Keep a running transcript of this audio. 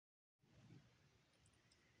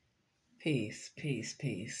Peace, peace,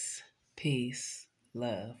 peace, peace,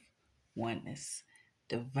 love, oneness,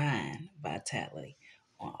 divine vitality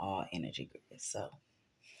on all energy grids. So,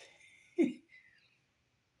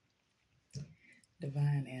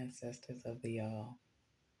 divine ancestors of the all,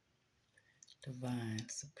 divine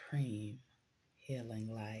supreme healing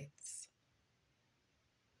lights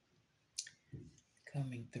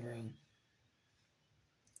coming through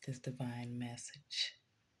this divine message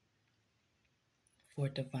for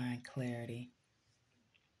divine clarity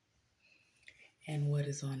and what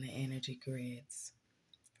is on the energy grids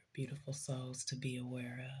for beautiful souls to be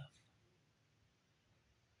aware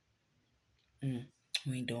of.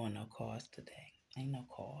 We ain't doing no cards today. Ain't no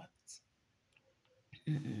cards.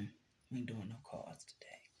 We ain't doing no cards today.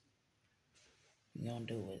 We gonna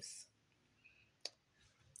do is,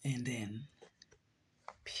 and then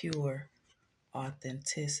pure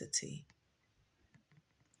authenticity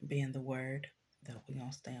being the word that we're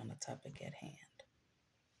gonna stay on the topic at hand.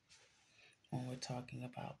 When we're talking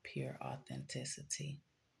about pure authenticity,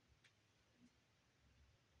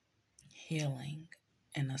 healing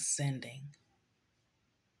and ascending.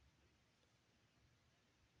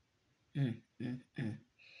 Mm, mm, mm.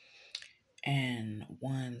 And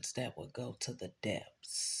ones that would go to the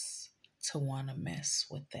depths to want to mess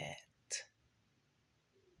with that.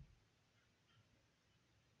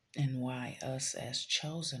 And why us as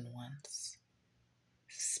chosen ones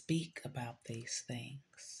speak about these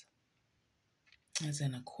things. As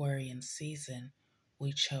in Aquarian season,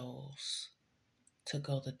 we chose to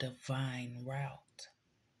go the divine route.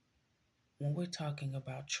 When we're talking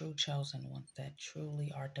about true chosen ones that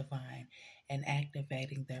truly are divine and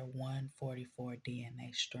activating their 144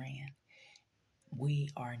 DNA strand, we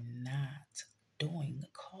are not doing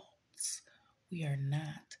cults. We are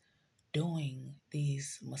not doing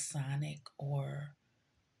these Masonic or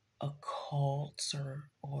occults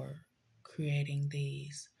or creating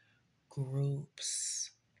these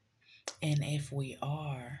groups. And if we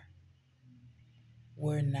are,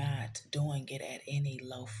 we're not doing it at any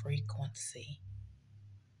low frequency.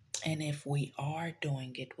 And if we are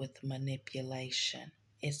doing it with manipulation,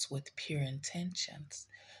 it's with pure intentions.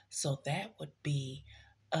 So that would be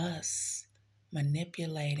us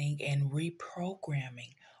manipulating and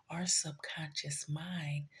reprogramming our subconscious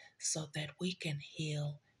mind so that we can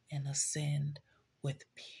heal and ascend with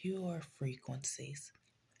pure frequencies,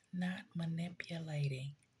 not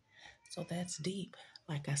manipulating. So that's deep.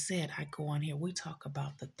 Like I said, I go on here, we talk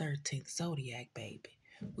about the 13th zodiac, baby.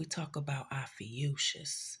 We talk about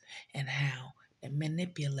Ophiuchus and how they're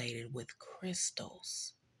manipulated with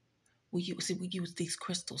crystals. We use these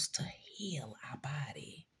crystals to heal our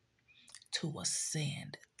body, to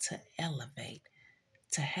ascend, to elevate,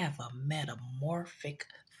 to have a metamorphic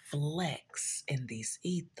flex in these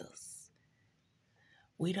ethers.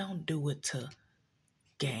 We don't do it to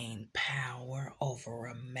gain power over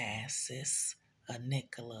a masses, a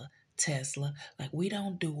Nikola Tesla. Like, we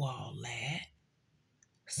don't do all that.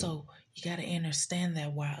 So you got to understand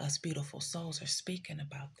that while us beautiful souls are speaking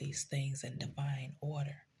about these things in divine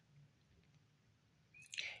order,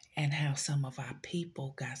 and how some of our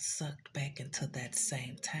people got sucked back into that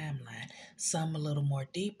same timeline, some a little more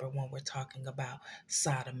deeper when we're talking about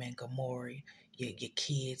Sodom and Gomorrah, your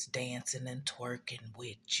kids dancing and twerking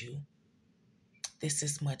with you. This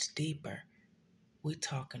is much deeper. We're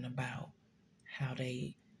talking about how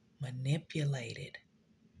they manipulated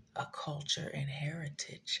a culture and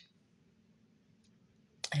heritage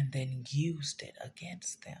and then used it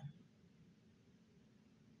against them.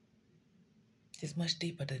 It's much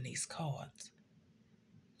deeper than these cards.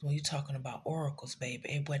 When you're talking about oracles, baby,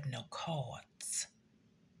 it wasn't no cards.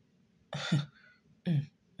 mm, mm,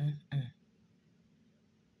 mm.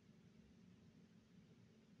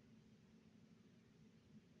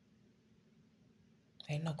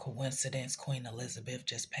 Ain't no coincidence Queen Elizabeth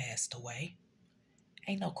just passed away.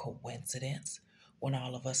 Ain't no coincidence when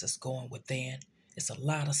all of us is going within. It's a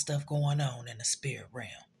lot of stuff going on in the spirit realm.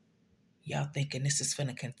 Y'all thinking this is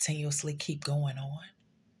finna continuously keep going on?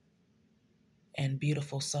 And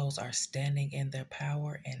beautiful souls are standing in their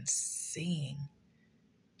power and seeing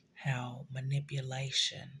how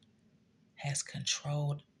manipulation has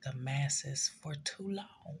controlled the masses for too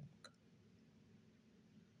long.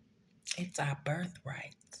 It's our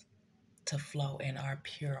birthright to flow in our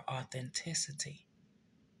pure authenticity,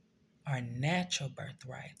 our natural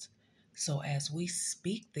birthright. So as we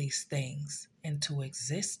speak these things into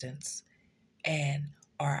existence and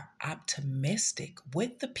are optimistic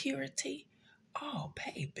with the purity, oh,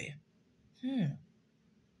 baby,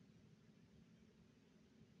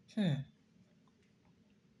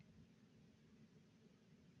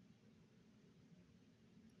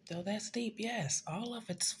 So that's deep, yes. All of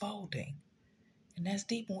it's folding. And that's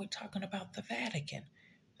deep when we're talking about the Vatican.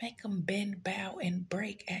 Make them bend, bow, and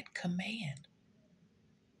break at command.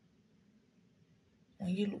 When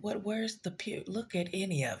you where's the pure? Look at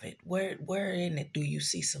any of it. Where in it do you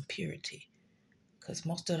see some purity? Because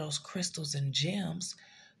most of those crystals and gems,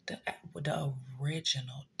 the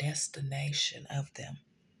original destination of them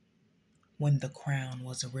when the crown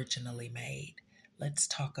was originally made. Let's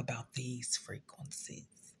talk about these frequencies.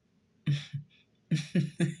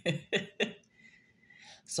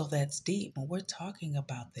 So that's deep when we're talking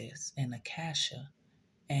about this in Akasha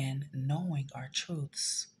and knowing our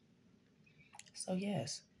truths. So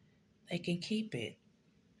yes, they can keep it.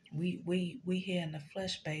 We here in the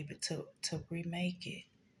flesh, baby, to remake it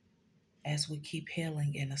as we keep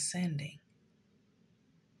healing and ascending.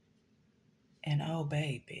 And oh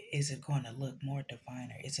baby, is it gonna look more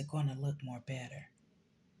diviner? Is it gonna look more better?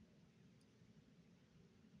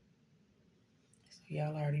 So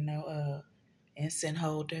y'all already know incense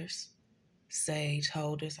holders, sage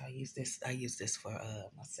holders. I use this for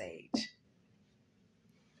my sage.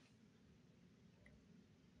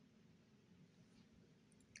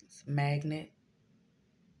 It's magnet,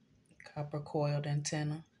 copper coiled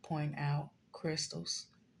antenna, point out crystals,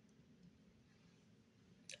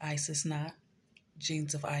 Isis knot,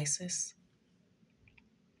 genes of Isis.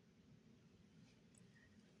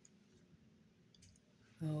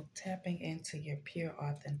 So tapping into your pure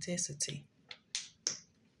authenticity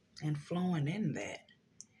and flowing in that.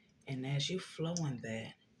 And as you flow in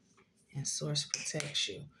that and source protects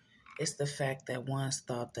you, it's the fact that ones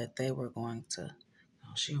thought that they were going to,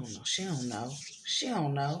 oh, she don't know, she don't know, she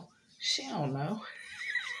don't know, she don't know.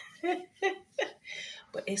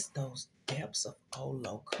 But it's those depths of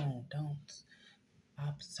Olokun. Don't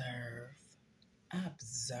observe,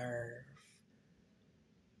 observe.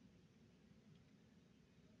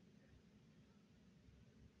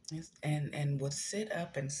 And would sit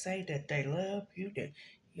up and say that they love you, that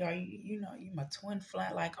you my twin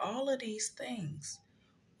flame, like all of these things.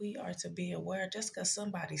 We are to be aware. Just because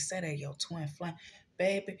somebody say they your twin flame,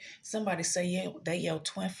 baby, somebody say they your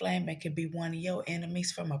twin flame, it could be one of your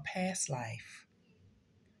enemies from a past life.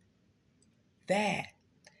 That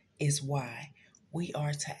is why we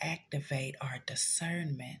are to activate our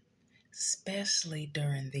discernment, especially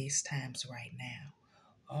during these times right now.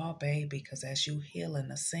 Oh, baby, because as you heal and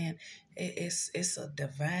ascend, it's a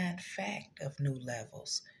divine fact of new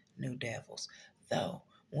levels, new devils. Though,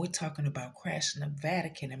 when we're talking about crashing the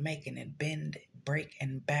Vatican and making it bend, break,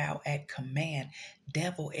 and bow at command,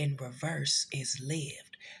 devil in reverse is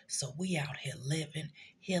lived. So we out here living,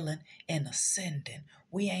 healing, and ascending.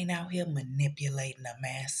 We ain't out here manipulating the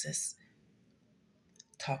masses,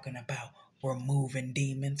 talking about removing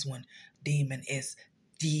demons when demon is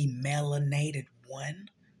demelanated one,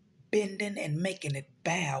 bending and making it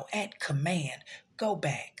bow at command. Go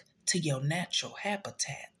back to your natural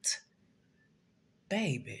habitat.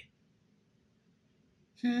 Baby.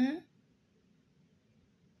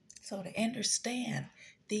 So to understand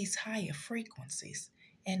these higher frequencies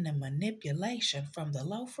and the manipulation from the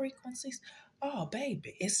low frequencies, oh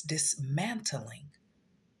baby, it's dismantling.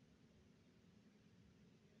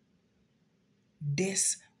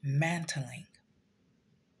 Dismantling.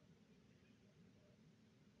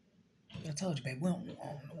 I told you, baby, we don't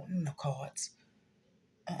want no cards.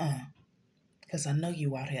 Because I know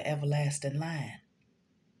you out here everlasting lying.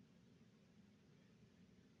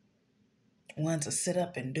 Ones to sit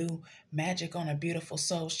up and do magic on a beautiful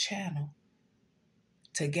soul's channel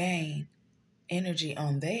to gain energy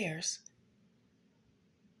on theirs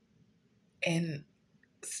and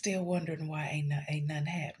still wondering why ain't nothing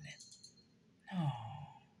happening. Oh,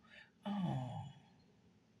 oh,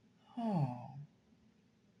 oh.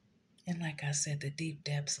 And like I said, the deep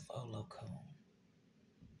depths of Olokun.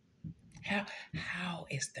 How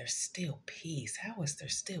is there still peace? How is there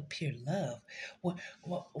still pure love?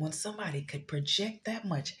 When somebody could project that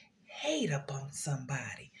much hate upon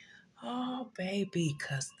somebody. Oh, baby,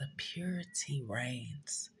 because the purity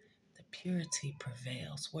reigns. The purity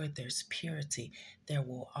prevails. Where there's purity, there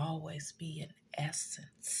will always be an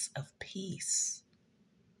essence of peace.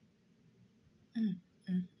 Mm,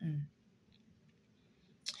 mm, mm.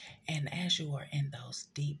 And as you are in those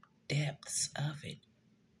deep depths of it,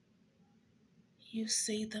 you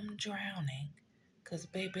see them drowning. Because,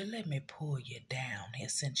 baby, let me pull you down here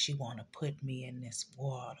since you want to put me in this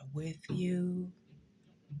water with you.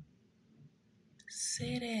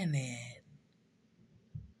 Sit in it.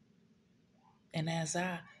 And as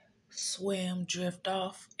I swim, drift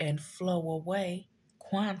off, and flow away,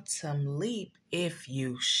 quantum leap, if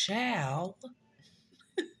you shall,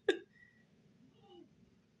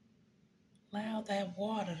 allow that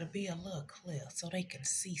water to be a little clear so they can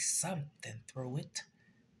see something through it.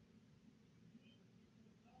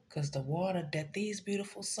 Because the water that these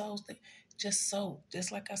beautiful souls, just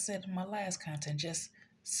like I said in my last content, just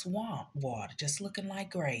swamp water, just looking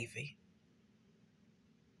like gravy.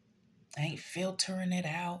 Ain't filtering it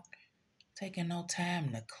out, taking no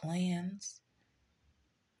time to cleanse.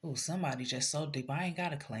 Ooh, somebody just so deep. I ain't got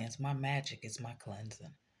to cleanse. My magic is my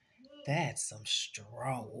cleansing. That's some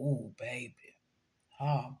strong. Ooh, baby.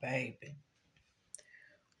 Oh, baby.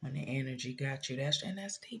 When the energy got you, that's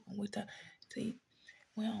deep. When we talk, see,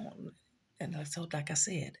 well, and so like I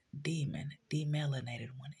said, demelanated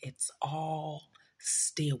one. It's all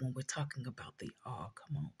still when we're talking about the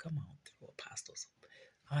come on, through apostles.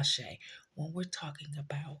 Ashe. When we're talking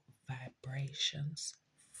about vibrations,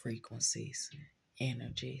 frequencies,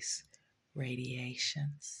 energies,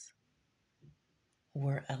 radiations,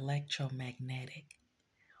 we're electromagnetic.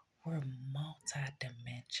 We're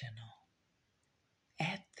multidimensional.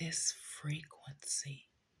 At this frequency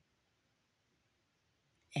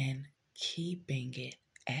and keeping it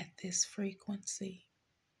at this frequency,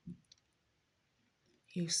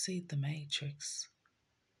 you see the matrix.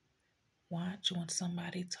 Watch when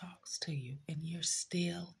somebody talks to you and you're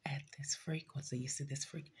still at this frequency. You see this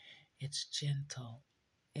frequency? It's gentle.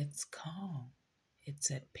 It's calm. It's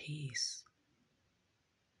at peace.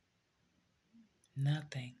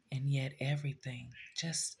 Nothing and yet everything.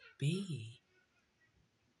 Just be.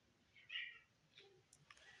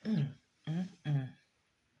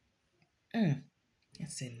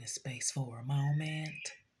 Let's sit in this space for a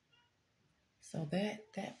moment. So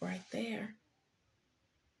that right there.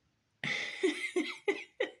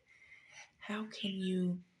 How can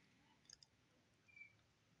you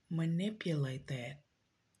manipulate that?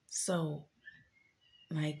 So,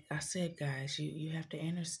 like I said, guys, you have to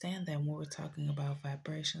understand that when we're talking about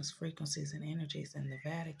vibrations, frequencies, and energies in the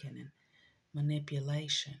Vatican and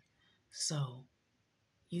manipulation. So,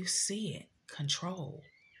 you see it, control.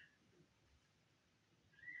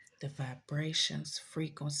 The vibrations,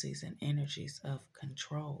 frequencies, and energies of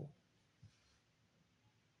control.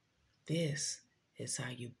 This is how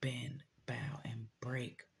you bend, bow, and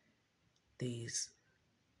break these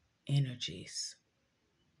energies.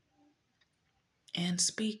 And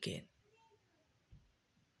speak it.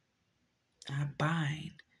 I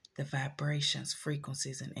bind the vibrations,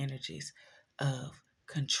 frequencies, and energies of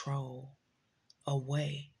control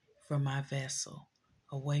away from my vessel,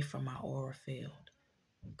 away from my aura field.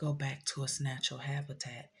 Go back to its natural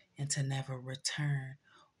habitat and to never return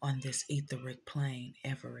on this etheric plane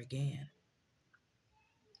ever again.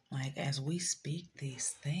 Like as we speak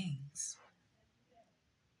these things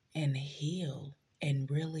and heal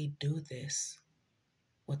and really do this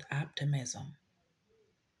with optimism,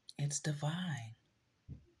 it's divine.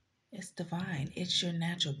 It's divine. It's your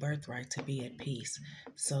natural birthright to be at peace.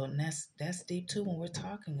 So that's deep too when we're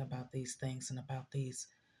talking about these things and about these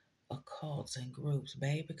occults and groups.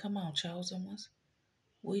 Baby, come on, chosen ones.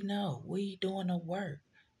 We know. We doing the work.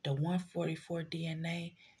 The 144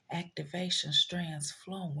 DNA activation strands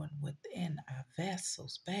flowing within our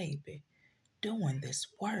vessels, baby. Doing this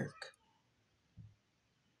work.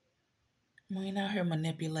 We ain't out here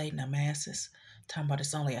manipulating the masses. Talking about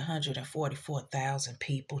it's only 144,000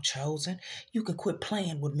 people chosen. You can quit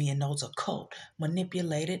playing with me and those occult,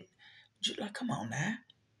 manipulated. Like, come on now.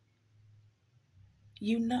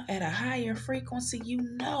 You know, at a higher frequency, you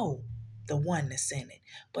know the oneness in it.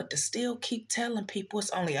 But to still keep telling people it's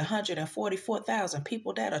only 144,000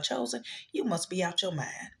 people that are chosen, you must be out your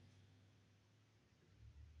mind.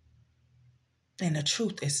 And the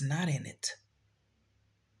truth is not in it.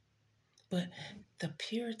 But the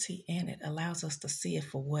purity in it allows us to see it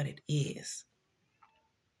for what it is.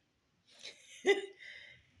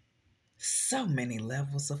 So many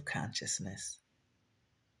levels of consciousness.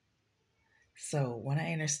 So when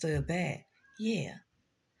I understood that, yeah.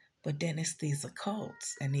 But then it's these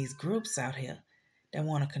occults and these groups out here that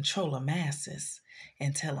want to control the masses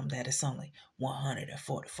and tell them that it's only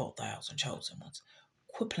 144,000 chosen ones.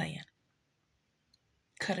 Quit playing.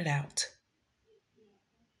 Cut it out.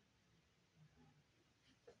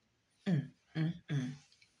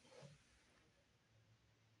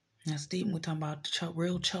 Now, Stephen, we're talking about the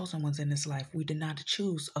real chosen ones in this life. We did not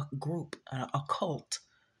choose a group, a cult.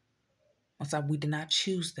 We did not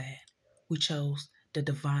choose that. We chose the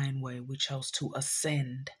divine way. We chose to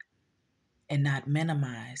ascend and not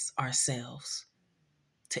minimize ourselves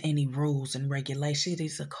to any rules and regulations.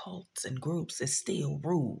 These occults and groups is still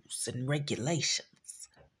rules and regulations.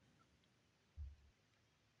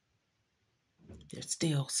 There's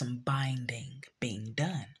still some binding being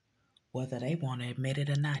done Whether they want to admit it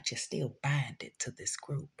or not, you still bind it to this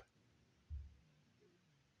group.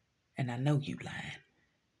 And I know you lying.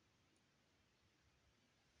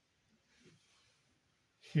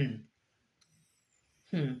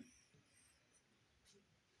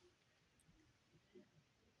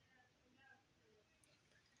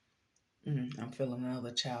 I'm feeling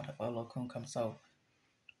another child of Olokun come. So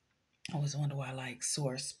I always wonder why, like,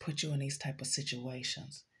 Source put you in these type of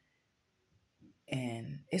situations.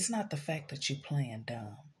 And it's not the fact that you playing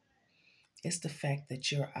dumb. It's the fact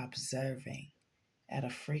that you're observing at a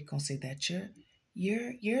frequency that you're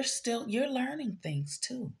learning things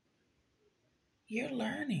too. You're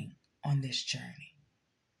learning on this journey.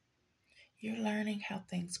 You're learning how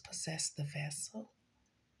things possess the vessel.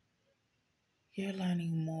 You're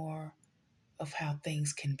learning more of how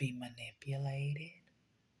things can be manipulated.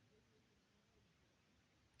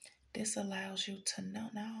 This allows you to know,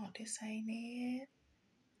 no, this ain't it.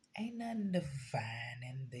 Ain't nothing divine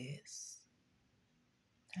in this.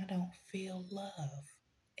 I don't feel love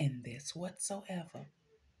in this whatsoever.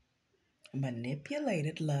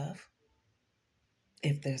 Manipulated love,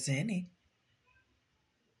 if there's any.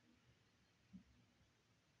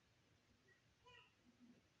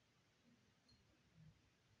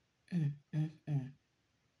 Mm, mm, mm.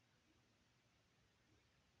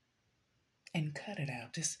 And cut it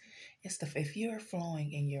out. If you're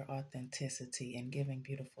flowing in your authenticity and giving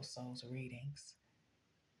beautiful souls readings,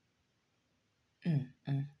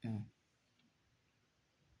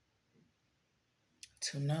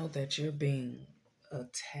 to know that you're being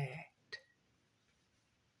attacked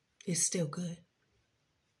is still good.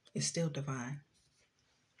 It's still divine.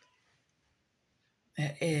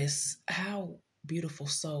 That is how beautiful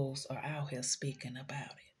souls are out here speaking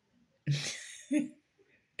about it.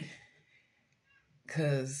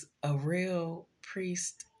 Because a real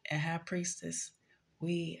priest and high priestess,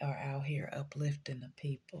 we are out here uplifting the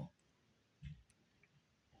people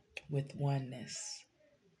with oneness.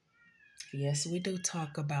 Yes, we do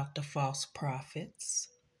talk about the false prophets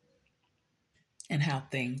and how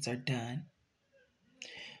things are done.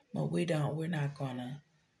 But we're not gonna,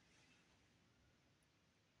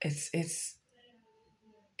 it's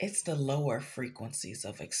the lower frequencies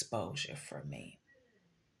of exposure for me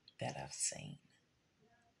that I've seen.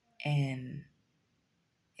 And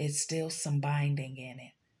it's still some binding in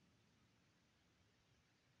it.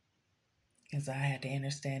 Because I had to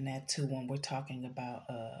understand that too when we're talking about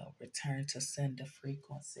return to sender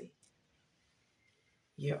frequency.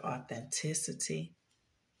 Your authenticity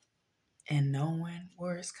and knowing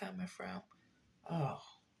where it's coming from. Oh,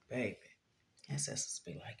 baby. Ancestors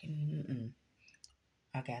be like,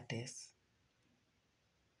 I got this.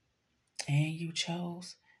 And you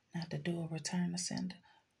chose not to do a return to sender.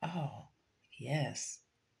 Oh, yes.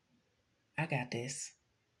 I got this.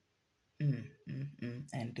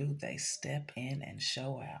 And do they step in and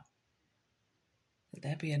show out?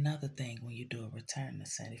 That'd be another thing when you do a return to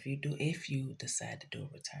sender. If you decide to do a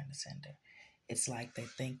return to sender, it's like they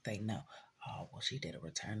think they know. Oh, well, she did a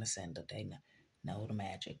return to sender. They know the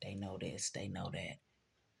magic. They know this. They know that.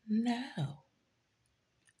 No.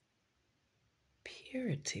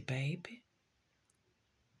 Purity, baby.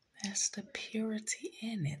 That's the purity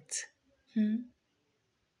in it.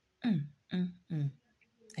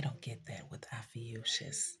 I don't get that with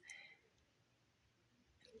Ophiuchus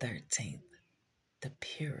 13th. The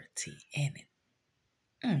purity in it.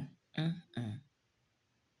 I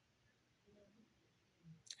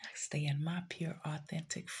stay in my pure,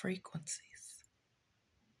 authentic frequencies.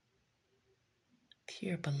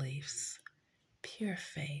 Pure beliefs, pure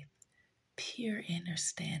faith, pure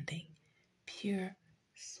understanding, pure,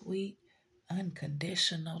 sweet,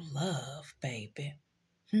 unconditional love, baby.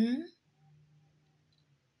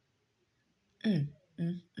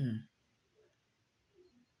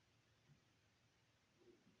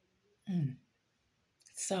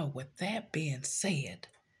 So, with that being said,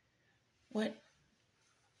 what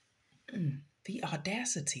the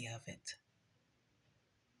audacity of it?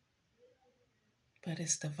 But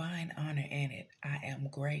it's divine honor in it. I am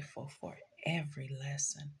grateful for every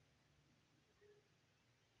lesson.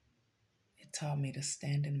 It taught me to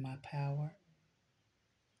stand in my power,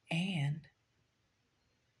 and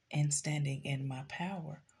in standing in my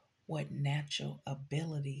power, what natural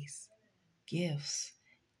abilities, gifts,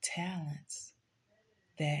 talents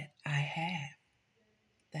that I have,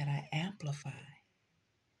 that I amplify,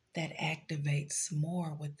 that activates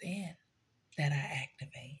more within, that I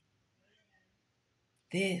activate.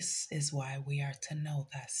 This is why we are to know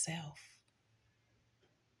thyself.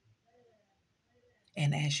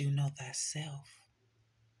 And as you know thyself,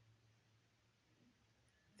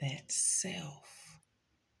 that self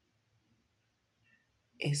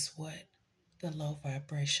is what the low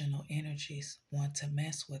vibrational energies want to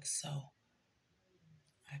mess with. So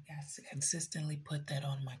I got to consistently put that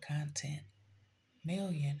on my content.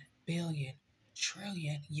 Million, billion,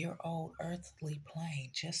 trillion-year old earthly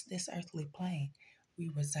plane, just this earthly plane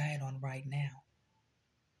we reside on right now.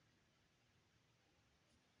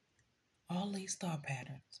 All these thought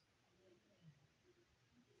patterns.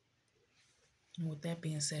 And with that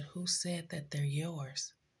being said, who said that they're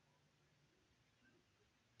yours?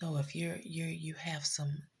 So if you have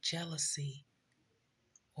some jealousy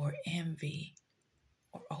or envy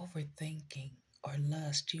or overthinking or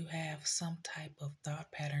lust, you have some type of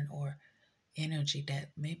thought pattern or energy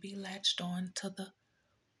that may be latched on to the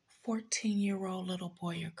 14-year-old little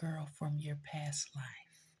boy or girl from your past life.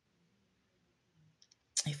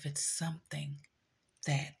 If it's something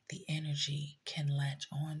that the energy can latch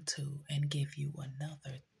on to and give you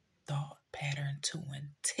another thought pattern to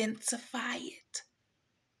intensify it,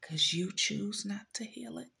 because you choose not to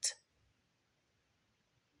heal it.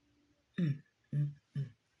 Mm, mm, mm.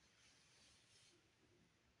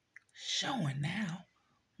 Showing now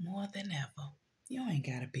more than ever. You ain't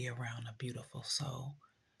got to be around a beautiful soul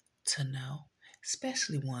to know,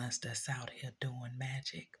 especially ones that's out here doing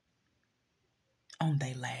magic on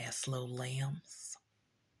their last little limbs.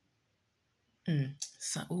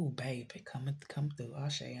 So, ooh, baby, come through. I'll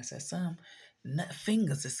show you. I said,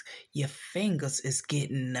 your fingers is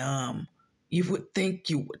getting numb. You would think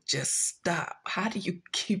you would just stop. How do you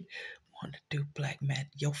keep wanting to do black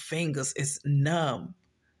magic? Your fingers is numb.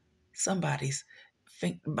 Somebody's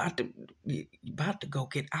about to go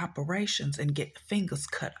get operations and get fingers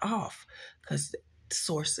cut off because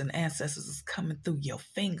source and ancestors is coming through your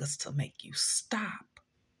fingers to make you stop.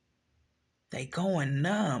 They going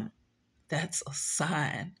numb. That's a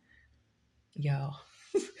sign, y'all.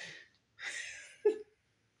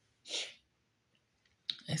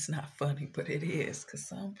 It's not funny, but it is,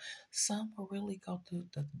 because some will really go through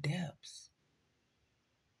the depths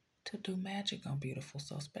to do magic on beautiful.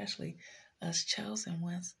 So especially us chosen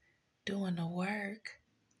ones doing the work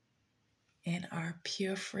in our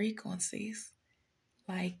pure frequencies.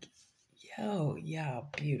 Like, yo, y'all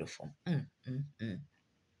beautiful.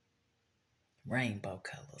 Rainbow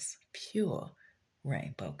colors. Pure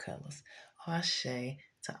rainbow colors. Ashe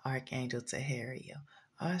to Archangel Tahariel.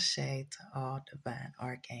 Ashe to all divine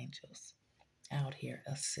archangels out here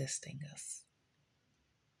assisting us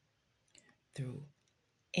through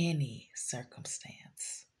any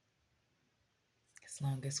circumstance. As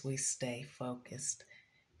long as we stay focused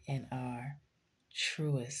in our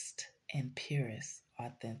truest and purest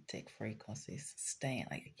authentic frequencies, staying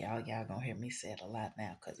like y'all gonna hear me say it a lot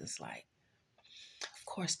now, because it's like, of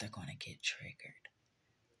course they're gonna get triggered.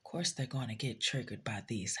 Of course they're gonna get triggered by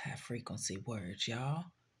these high frequency words, y'all.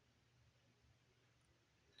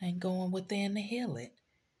 And going within to heal it.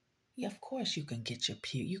 Yeah, of course you can get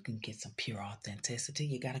some pure authenticity.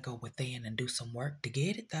 You gotta go within and do some work to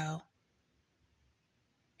get it though.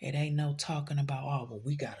 It ain't no talking about, oh, well,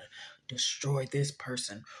 we gotta destroy this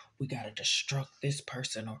person, we gotta destruct this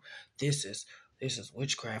person, or this is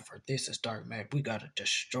witchcraft, or this is dark magic. We gotta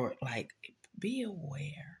destroy it. Like, be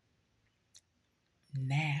aware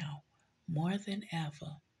now more than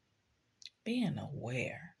ever. Being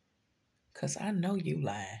aware, cause I know you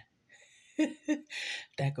lying.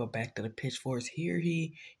 That go back to the pitchforks. Here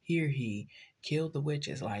he killed the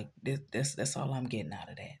witches. Like that's all I'm getting out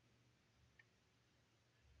of that.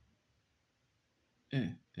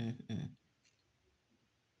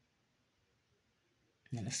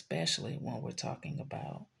 And especially when we're talking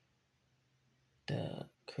about the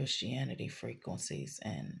Christianity frequencies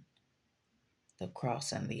and the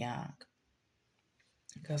cross and the ankh.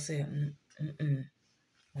 Like I said,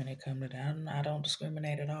 when it comes to that, I don't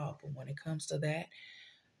discriminate at all. But when it comes to that,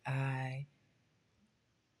 I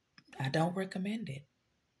don't recommend it.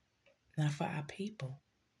 Not for our people.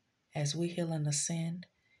 As we heal and ascend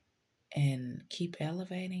and keep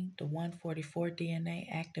elevating, the 144 DNA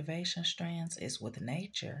activation strands is with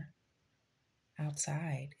nature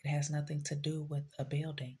outside. It has nothing to do with a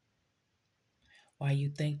building. Why you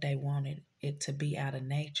think they wanted it to be out of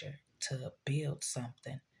nature to build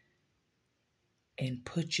something and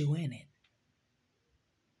put you in it.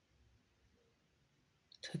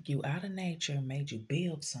 Took you out of nature, made you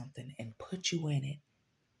build something and put you in it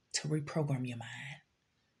to reprogram your mind.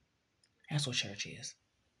 That's what church is.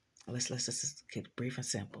 Let's just keep it brief and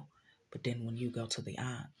simple. But then when you go to the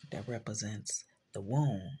ankh, that represents the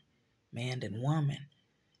womb, man and woman,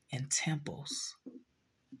 and temples.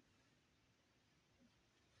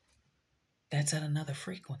 That's at another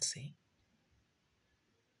frequency.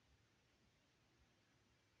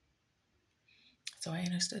 So I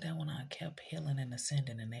understood that when I kept healing and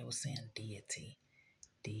ascending and they were saying deity,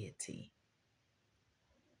 deity,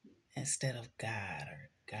 instead of God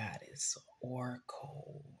or goddess or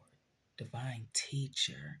oracle or divine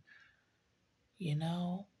teacher, you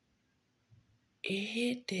know, it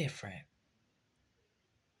hit different.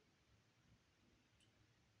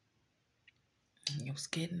 It was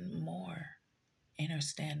getting more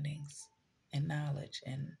understandings and knowledge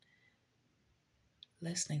and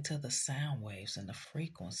listening to the sound waves and the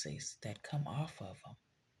frequencies that come off of them,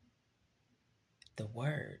 the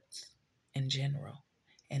words in general,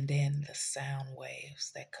 and then the sound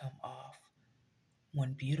waves that come off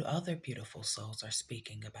when other beautiful souls are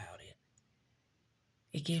speaking about it.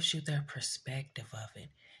 It gives you their perspective of it.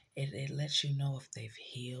 It lets you know if they've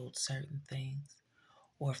healed certain things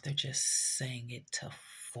or if they're just saying it to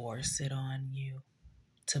force it on you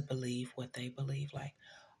to believe what they believe. Like,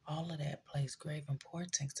 all of that plays grave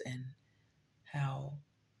importance in how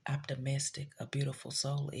optimistic a beautiful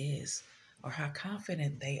soul is or how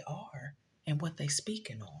confident they are in what they're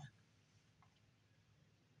speaking on.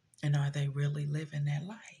 And are they really living that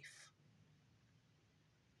life?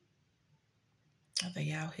 Are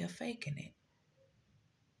they out here faking it?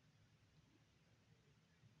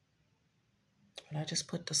 But I just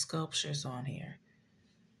put the sculptures on here.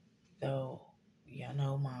 Though, y'all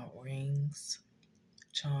know my rings,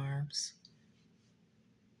 charms.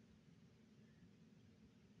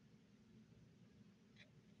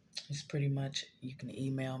 It's pretty much, you can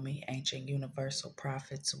email me,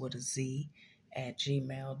 ancientuniversalprophetz with a Z at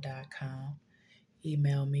gmail.com.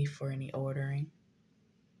 Email me for any ordering.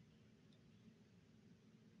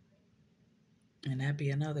 And that'd be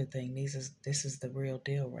another thing. This is the real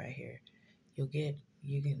deal right here.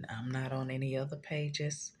 I'm not on any other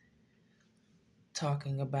pages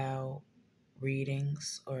talking about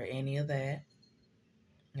readings or any of that.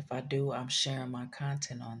 If I do, I'm sharing my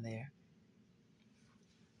content on there.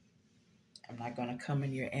 I'm not going to come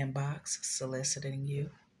in your inbox soliciting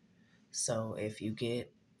you. So if you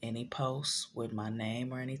get any posts with my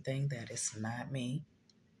name or anything, that is not me.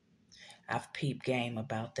 I've peeped game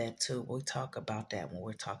about that too. We talk about that when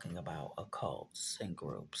we're talking about occults and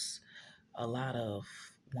groups. A lot of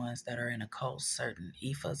ones that are in occults, certain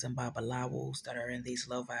Ifas and Babalawos that are in these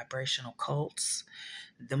low vibrational cults,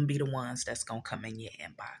 them be the ones that's going to come in your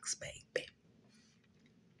inbox, baby.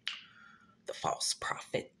 The false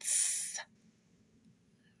prophets.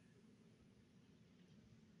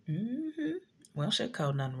 Mm-hmm. We don't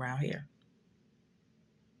sugarcoat nothing around here.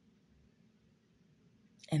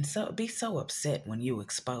 And so be so upset when you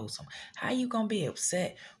expose them. How you gonna be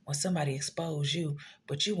upset when somebody exposed you,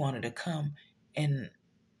 but you wanted to come and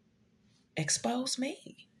expose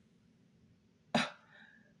me?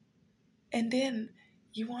 And then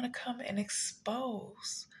you want to come and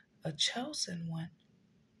expose a chosen one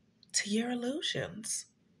to your illusions.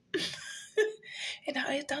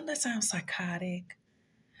 Don't that sound psychotic?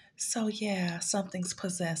 So yeah, something's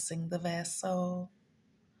possessing the vessel.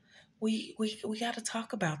 We got to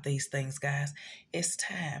talk about these things, guys. It's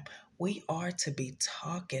time. We are to be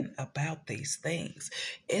talking about these things.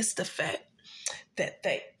 It's the fact that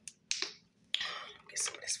they get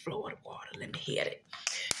some of this Florida water. Let me hit it.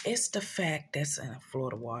 It's the fact that's in a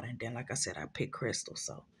Florida water, and then, like I said, I pick crystal,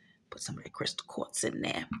 so put some of that crystal quartz in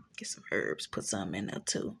there. Get some herbs, put some in there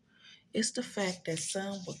too. It's the fact that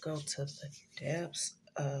some will go to the depths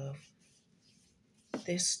of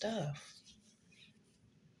this stuff.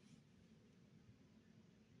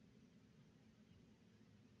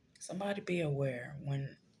 Somebody be aware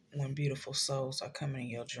when beautiful souls are coming in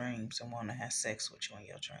your dreams and want to have sex with you in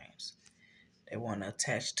your dreams. They want to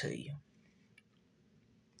attach to you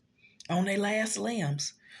on their last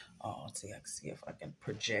limbs. Oh, see, I can see if I can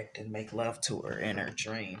project and make love to her in her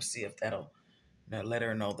dreams. See if that'll let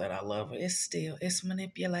her know that I love her. It's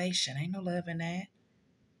manipulation. Ain't no love in that.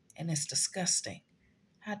 And it's disgusting.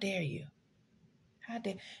 How dare you? How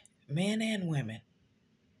dare men and women.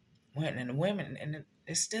 Women, and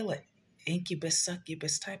it's still an incubus,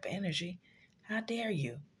 succubus type of energy. How dare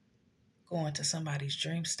you go into somebody's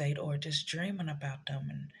dream state or just dreaming about them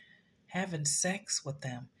and having sex with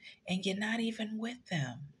them, and you're not even with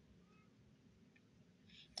them.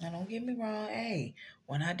 Now, don't get me wrong. Hey,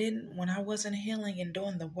 when I wasn't healing and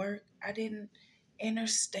doing the work, I didn't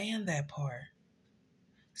understand that part.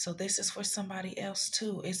 So this is for somebody else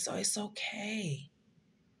too. It's okay.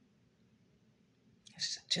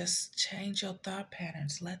 Just change your thought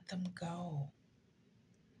patterns. Let them go.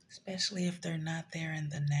 Especially if they're not there in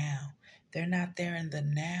the now. They're not there in the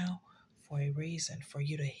now for a reason, for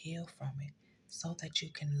you to heal from it so that you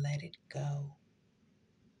can let it go.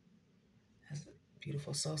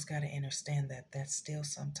 Beautiful souls got to understand that that's still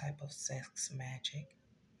some type of sex magic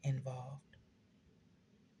involved.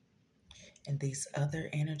 And these other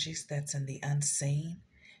energies that's in the unseen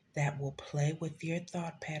that will play with your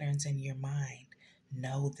thought patterns in your mind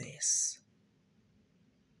know this.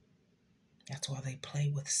 That's why they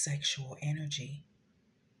play with sexual energy,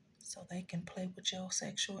 so they can play with your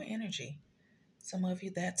sexual energy. Some of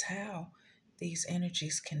you, that's how these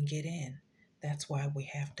energies can get in. That's why we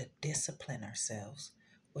have to discipline ourselves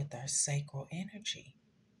with our sacral energy.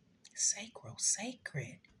 Sacral,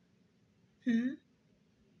 sacred. A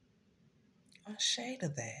shade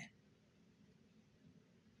of that.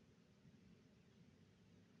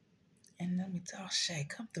 And let me tell Shay,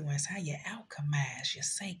 come through and say how you alchemize your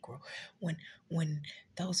sacral. When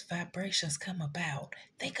those vibrations come about,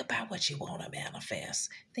 think about what you want to manifest.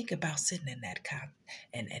 Think about sitting in that cot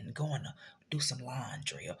and going to do some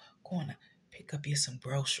laundry or going to pick up you some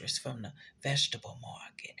groceries from the vegetable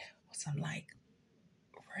market or something like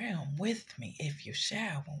realm with me if you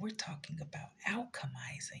shall when we're talking about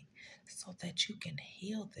alchemizing so that you can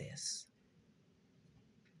heal this.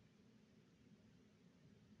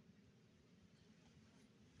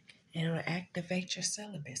 It'll activate your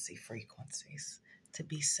celibacy frequencies to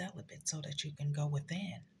be celibate so that you can go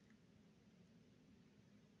within.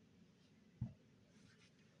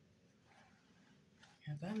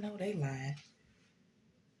 Because I know they lying.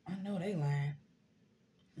 I know they lying.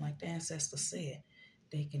 Like the ancestor said,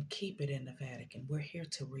 they can keep it in the Vatican. We're here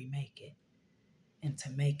to remake it and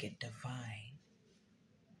to make it divine.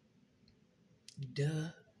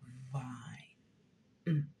 Divine.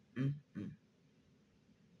 Mm, mm, mm.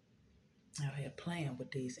 Out here playing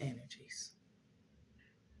with these energies.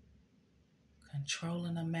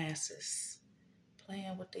 Controlling the masses.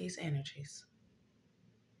 Playing with these energies.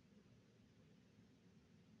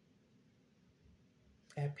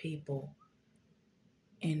 Got people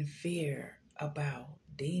in fear about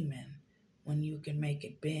demon when you can make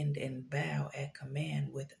it bend and bow at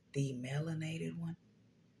command with the melanated one.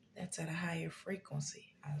 That's at a higher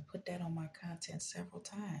frequency. I put that on my content several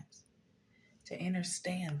times to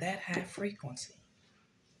understand that high frequency.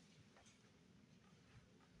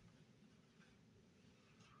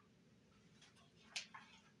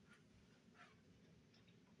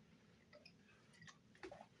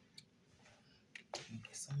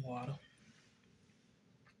 Get some water.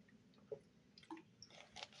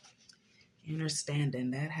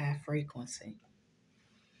 Understanding that high frequency,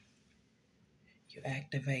 you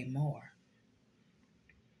activate more.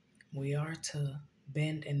 We are to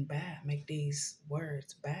bend and bow, make these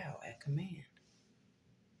words bow at command.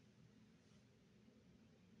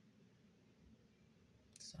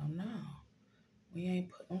 So no, we ain't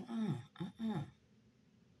put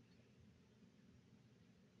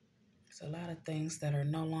It's a lot of things that are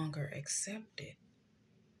no longer accepted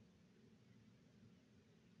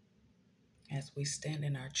as we stand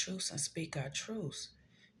in our truths and speak our truths.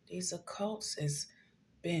 These occults is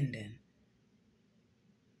bending,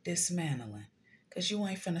 dismantling. Cause you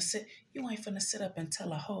ain't finna sit up and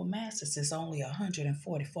tell a whole masses it's only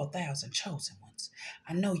 144,000 chosen ones.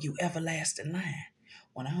 I know you everlasting lying.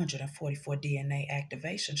 When 144 DNA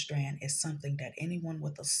activation strand is something that anyone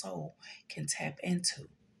with a soul can tap into.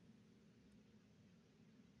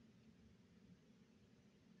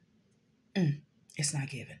 It's not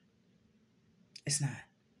given. It's not.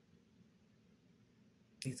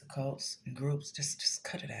 These occults and groups, just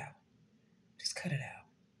cut it out. Just cut it out.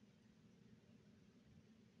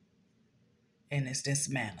 And it's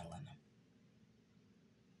dismantling them.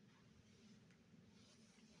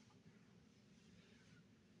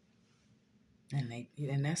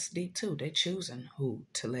 And that's deep too. They're choosing who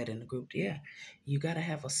to let in the group. Yeah, you got to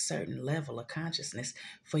have a certain level of consciousness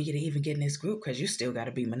for you to even get in this group, because you still got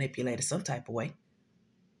to be manipulated some type of way.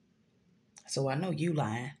 So I know you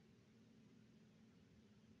lying.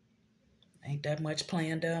 Ain't that much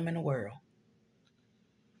playing dumb in the world.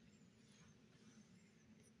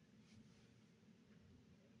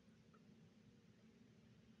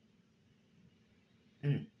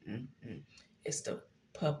 It's the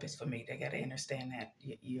puppets for me. They got to understand that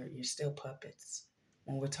you're still puppets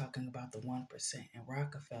when we're talking about the 1% and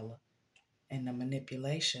Rockefeller and the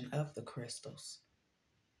manipulation of the crystals.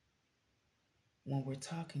 When we're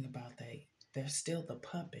talking about that, they're still the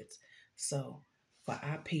puppets. So for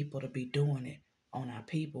our people to be doing it on our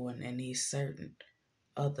people and these certain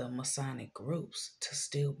other Masonic groups to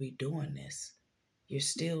still be doing this, you're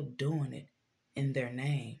still doing it in their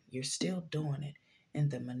name. You're still doing it in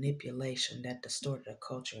the manipulation that distorted the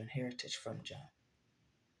culture and heritage from John.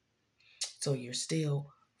 So you're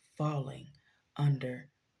still falling under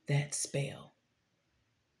that spell.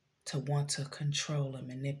 to want to control and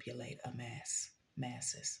manipulate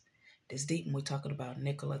masses. This deep when we're talking about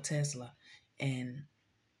Nikola Tesla and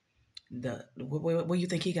where you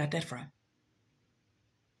think he got that from?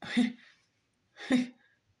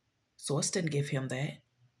 Source didn't give him that.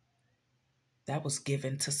 That was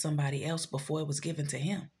given to somebody else before it was given to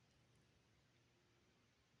him.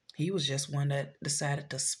 He was just one that decided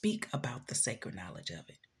to speak about the sacred knowledge of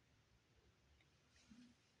it.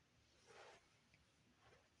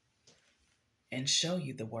 And show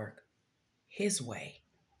you the work his way.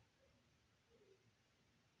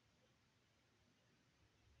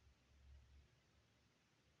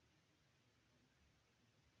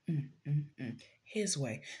 His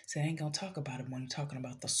way. So I ain't going to talk about it when you're talking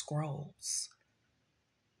about the scrolls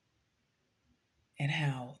and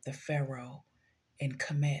how the Pharaoh in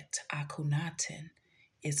Kemet, Akhenaten,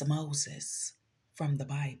 is Moses from the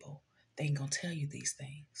Bible. They ain't going to tell you these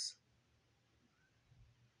things.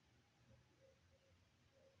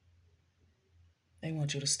 They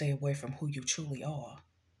want you to stay away from who you truly are.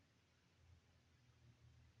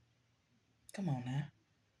 Come on now.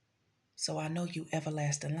 So I know you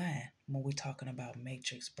everlasting line when we're talking about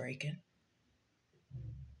matrix breaking.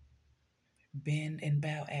 Bend and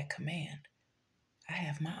bow at command. I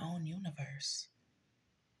have my own universe.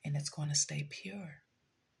 And it's going to stay pure.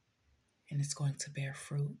 And it's going to bear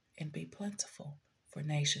fruit and be plentiful for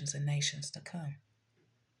nations and nations to come.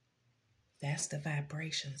 That's the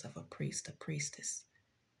vibrations of a priest, a priestess,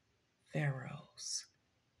 pharaohs,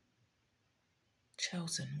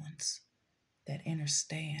 chosen ones that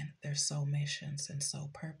understand their soul missions and soul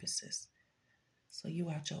purposes. So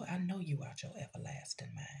I know you out your everlasting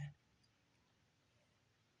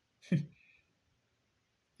mind.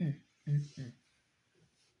 mm, mm, mm.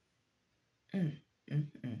 Mm, mm,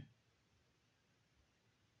 mm.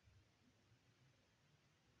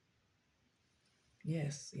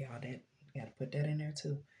 Yes, y'all, that got to put that in there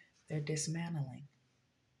too. They're dismantling.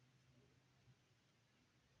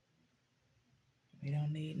 We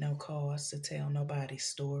don't need no cause to tell nobody's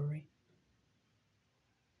story.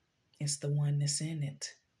 It's the oneness in it.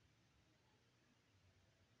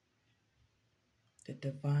 The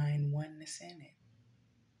divine oneness in it.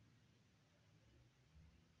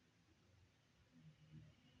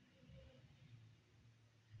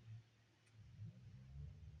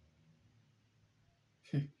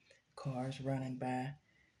 Cars running by,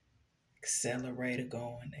 accelerator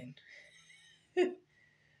going, and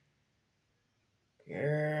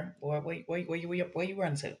girl, boy, where you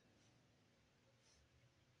running to?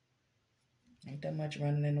 Ain't that much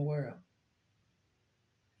running in the world.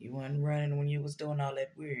 You wasn't running when you was doing all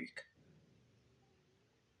that work.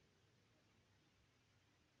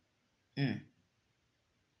 Mm,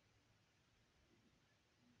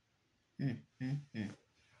 mm, mm, mm.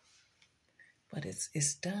 But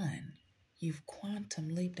it's done. You've quantum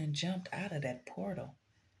leaped and jumped out of that portal.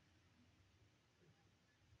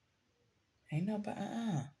 Ain't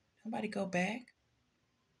nobody go back.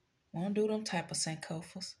 Won't do them type of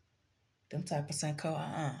Sankofas. Them type of Sanko,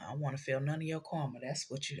 I want to feel none of your karma. That's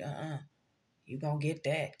what you gonna get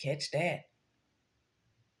that. Catch that.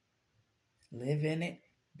 Live in it,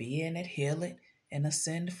 be in it, heal it, and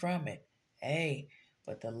ascend from it. Hey,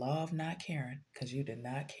 but the law of not caring, because you did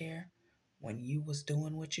not care when you was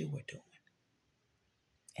doing what you were doing.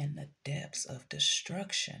 And the depths of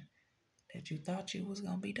destruction that you thought you was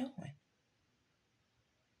gonna be doing.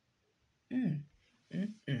 Mm,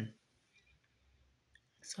 mm, mm.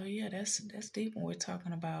 So yeah, that's deep when we're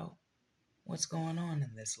talking about what's going on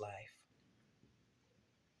in this life.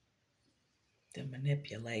 The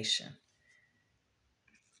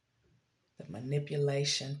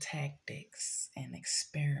manipulation tactics and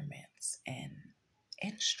experiments and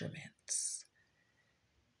instruments.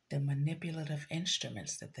 The manipulative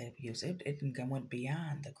instruments that they've used. It went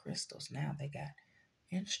beyond the crystals. Now they got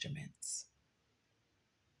instruments.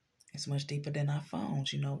 It's much deeper than our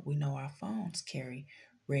phones. We know our phones carry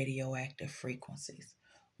radioactive frequencies.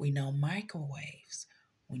 We know microwaves.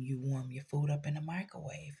 When you warm your food up in a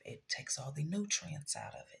microwave, it takes all the nutrients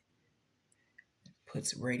out of it. It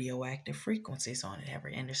puts radioactive frequencies on it. Ever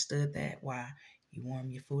understood that? Why you warm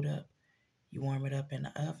your food up, you warm it up in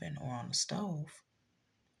the oven or on the stove,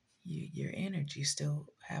 your energy still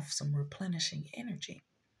have some replenishing energy,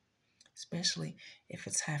 especially if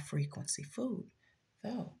it's high frequency food.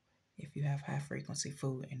 Though, if you have high frequency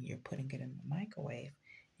food and you're putting it in the microwave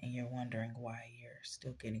and you're wondering why you're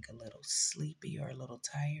still getting a little sleepy or a little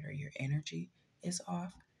tired or your energy is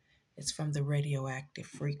off, it's from the radioactive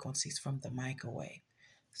frequencies from the microwave.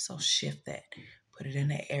 So shift that. Put it in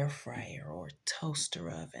an air fryer or toaster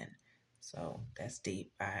oven. So that's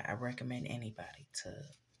deep. I recommend anybody to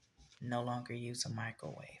No longer use a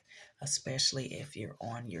microwave, especially if you're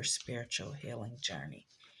on your spiritual healing journey.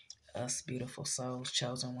 Us beautiful souls,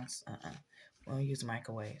 chosen ones, we don't use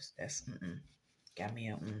microwaves. That's got me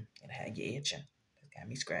it had you itching. It got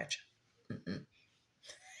me scratching.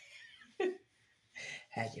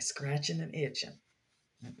 Had you scratching and itching.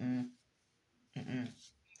 Mm-mm. Mm-mm.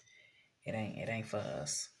 It ain't for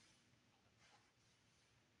us.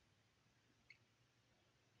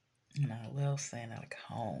 I love saying like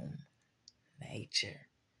home, nature,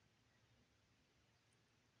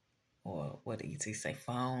 or what did you say?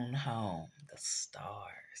 Phone, home, the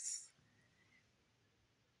stars.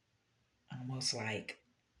 Almost like,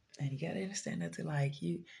 and you gotta understand that like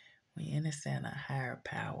when you understand a higher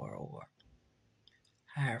power or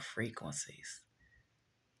higher frequencies,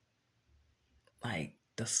 like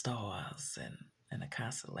the stars and the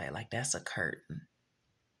constellation, like that's a curtain.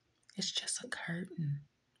 It's just a curtain.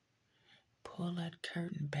 Pull that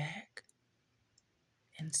curtain back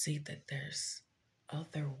and see that there's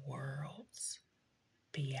other worlds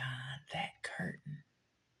beyond that curtain.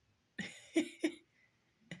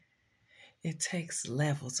 It takes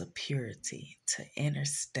levels of purity to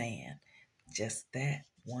understand just that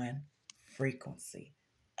one frequency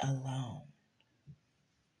alone.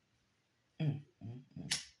 Mm, mm,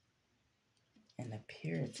 mm. And the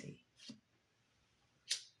purity.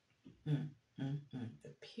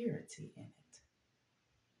 The purity in it.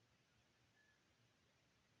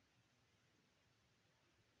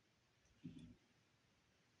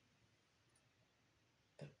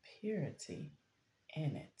 The purity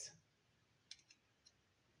in it.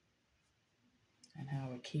 And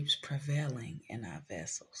how it keeps prevailing in our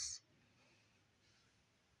vessels.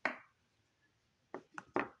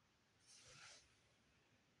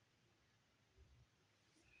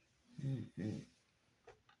 Mm-hmm.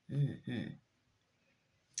 Mm-hmm.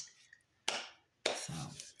 So,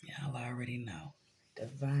 y'all already know.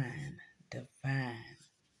 Divine, divine,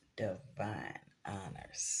 divine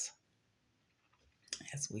honors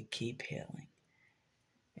as we keep healing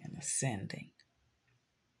and ascending.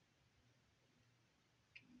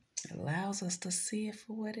 It allows us to see it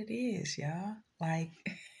for what it is, y'all. Like,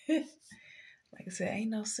 like I said,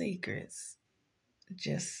 ain't no secrets.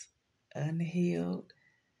 Just unhealed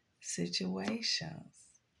situations.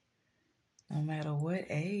 No matter what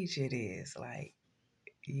age it is, like,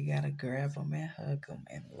 you gotta grab them and hug them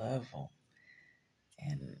and love them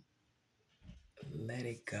and let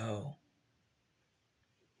it go.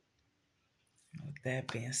 With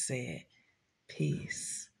that being said,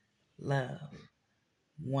 peace, love,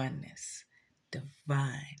 oneness,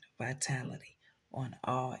 divine vitality on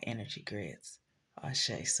all energy grids.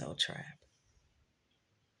 Ashe Soul Tribe.